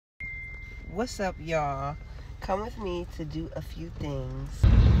What's up, y'all? Come with me to do a few things. We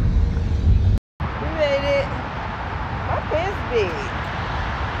made it. My pants big.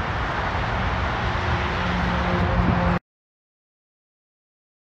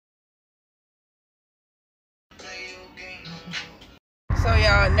 So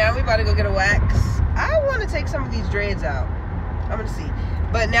y'all, now we about to go get a wax. I want to take some of these dreads out. I'm gonna see.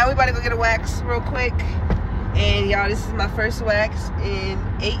 But now we about to go get a wax real quick. And y'all, this is my first wax in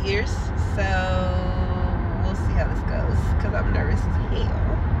 8 years. So we'll see how this goes. Cause I'm nervous as hell.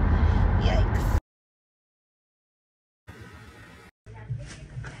 Yikes.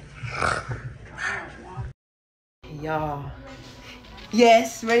 Y'all.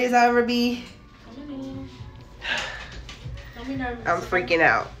 Yes, ready as I ever be. Don't be nervous. I'm freaking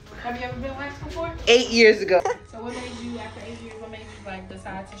out. Have you ever been waxed before? 8 years ago. So what made you, after 8 years, what made you like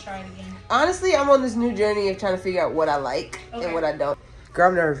decide to try it again? Honestly, I'm on this new journey of trying to figure out what I like and what I don't. Girl,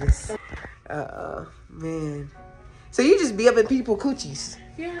 I'm nervous. Man. So you just be up in people coochies.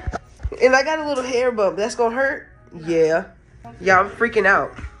 Yeah. And I got a little hair bump. That's gonna hurt? Yeah. Y'all, I'm freaking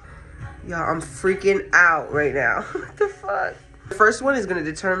out. Y'all, I'm freaking out right now. What the fuck? The first one is gonna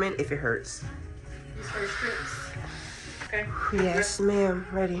determine if it hurts. These first strips. Okay. Yes, ma'am.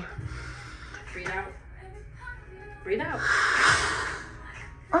 Ready. Breathe out. Breathe out.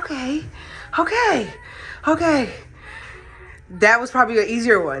 Okay. Okay. Okay. That was probably an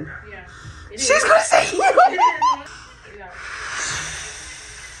easier one. Yeah. She's gonna say you.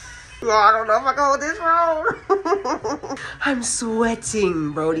 Well, I don't know if I can hold this wrong. I'm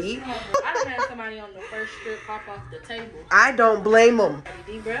sweating, Brody. I done had somebody on the first strip pop off the table. I don't blame them.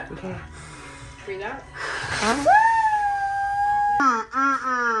 Deep breath. Okay. Breathe out.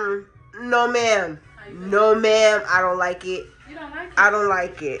 No, ma'am. No, ma'am. I don't like it. You don't like it? I don't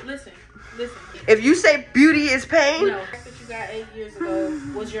like it. Listen. If you say beauty is pain. No, that you got 8 years ago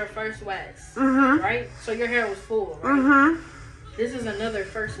was your first wax, right? So your hair was full, right? This is another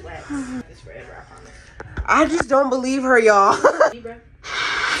first wax. It's forever, I promise. I just don't believe her, y'all. Deep breath.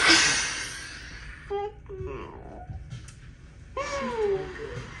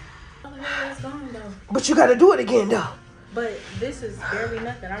 But you gotta do it again, though. But this is barely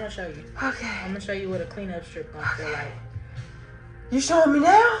nothing. I'm gonna show you. Okay. I'm gonna show you what a cleanup strip gonna feel like. You showing me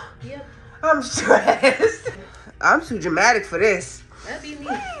now? Yep. I'm stressed. I'm too dramatic for this. That'd be me.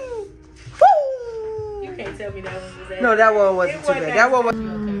 You can't tell me that one was that. No, that one wasn't too bad. That one was.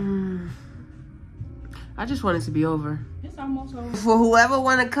 Okay. I just want it to be over. It's almost over. For whoever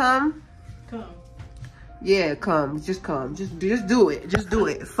wanna come. Come. Yeah, come. Just come. Just do it. Just do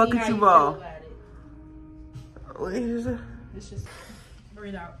it. Fuck it, you all. What is it? It's just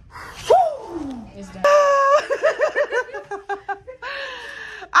breathe out. It's done.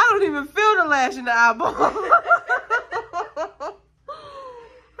 I don't even feel the lash in the eyeball.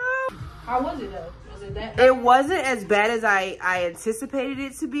 How was it though? Was it that? It wasn't as bad as I anticipated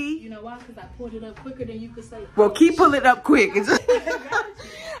it to be. You know why? Because I pulled it up quicker than you could say. Well, keep pulling it up quick.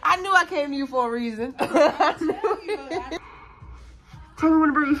 I knew I came to you for a reason. Tell me when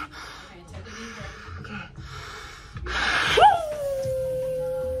to breathe.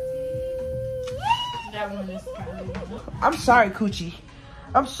 That one is probably. I'm sorry, Coochie.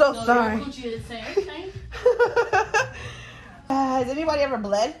 I'm so sorry. Coochie is the same. Has anybody ever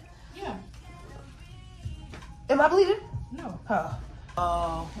bled? Yeah. Am I bleeding? No.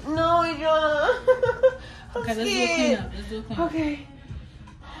 Oh. No, Adriana. Okay, let's do a cleanup. Okay.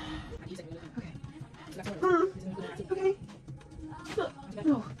 Okay.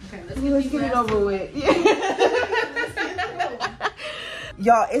 No. Okay, let's get it over with. Yeah.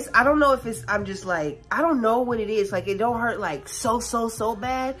 Y'all, I don't know if it's, I'm just like, I don't know what it is. Like, it don't hurt like so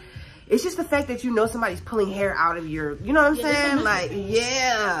bad. It's just the fact that you know somebody's pulling hair out of your, you know what I'm saying? Like,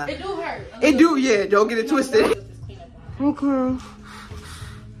 yeah. It do hurt. It do, yeah. Don't get it twisted. Okay.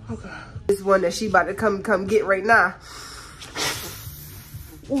 This one that she about to come get right now.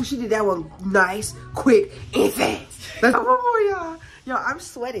 Oh, she did that one nice, quick, and fast. Let's go, one more, y'all. Y'all, I'm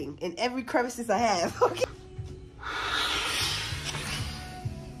sweating in every crevices I have. Okay.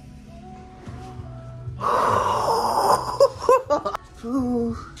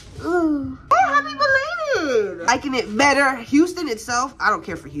 Ooh. Happy belated. Liking it better. Houston itself, I don't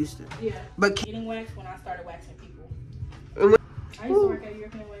care for Houston. Yeah. But getting waxed when I started waxing people. I used to Ooh. work at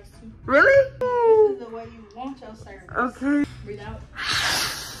European Wax too. Really? This is the way you want your service. Okay. Breathe out.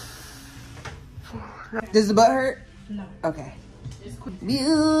 Does the butt hurt? No. Okay. It's quick.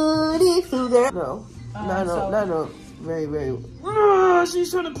 Beautiful girl. No. No. Very. Oh,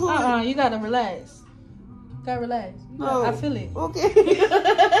 she's trying to pull it. You gotta relax. Relax. No. I feel it. Okay.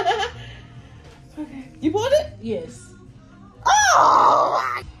 Okay. You pulled it? Yes.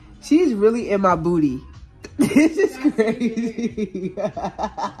 Oh! She's really in my booty. This is crazy.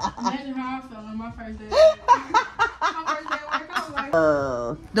 Imagine how I felt on my first day. My first day at work, I was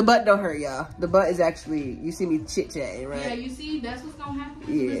like, the butt don't hurt, y'all. The butt is actually, you see me chit-chatting, right? yeah, you see, that's what's gonna happen with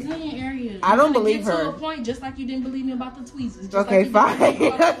Yeah. the Brazilian area. I don't You're gonna believe get her. to a point just like you didn't believe me about the tweezers. Just Okay, like you didn't believe me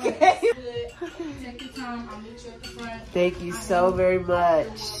fine. about the Okay. wax. Take your time. I'll meet you at the front. Thank you so very much.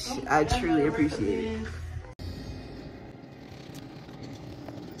 I truly appreciate it.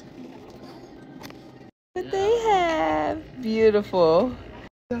 What they have. Beautiful.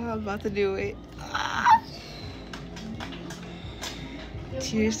 I'm about to do it. Ah.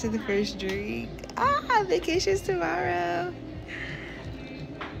 Cheers to the first drink. Ah, vacation's tomorrow.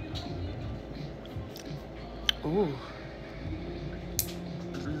 Ooh.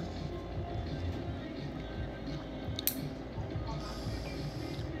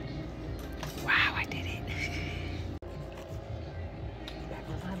 Wow, I did it. Back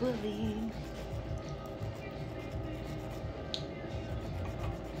with my bully.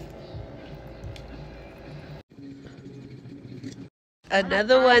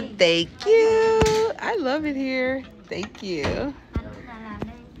 Another one, thank you. I love it here. Thank you.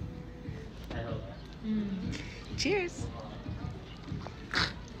 Cheers.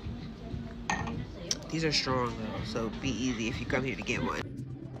 These are strong though, so be easy if you come here to get one.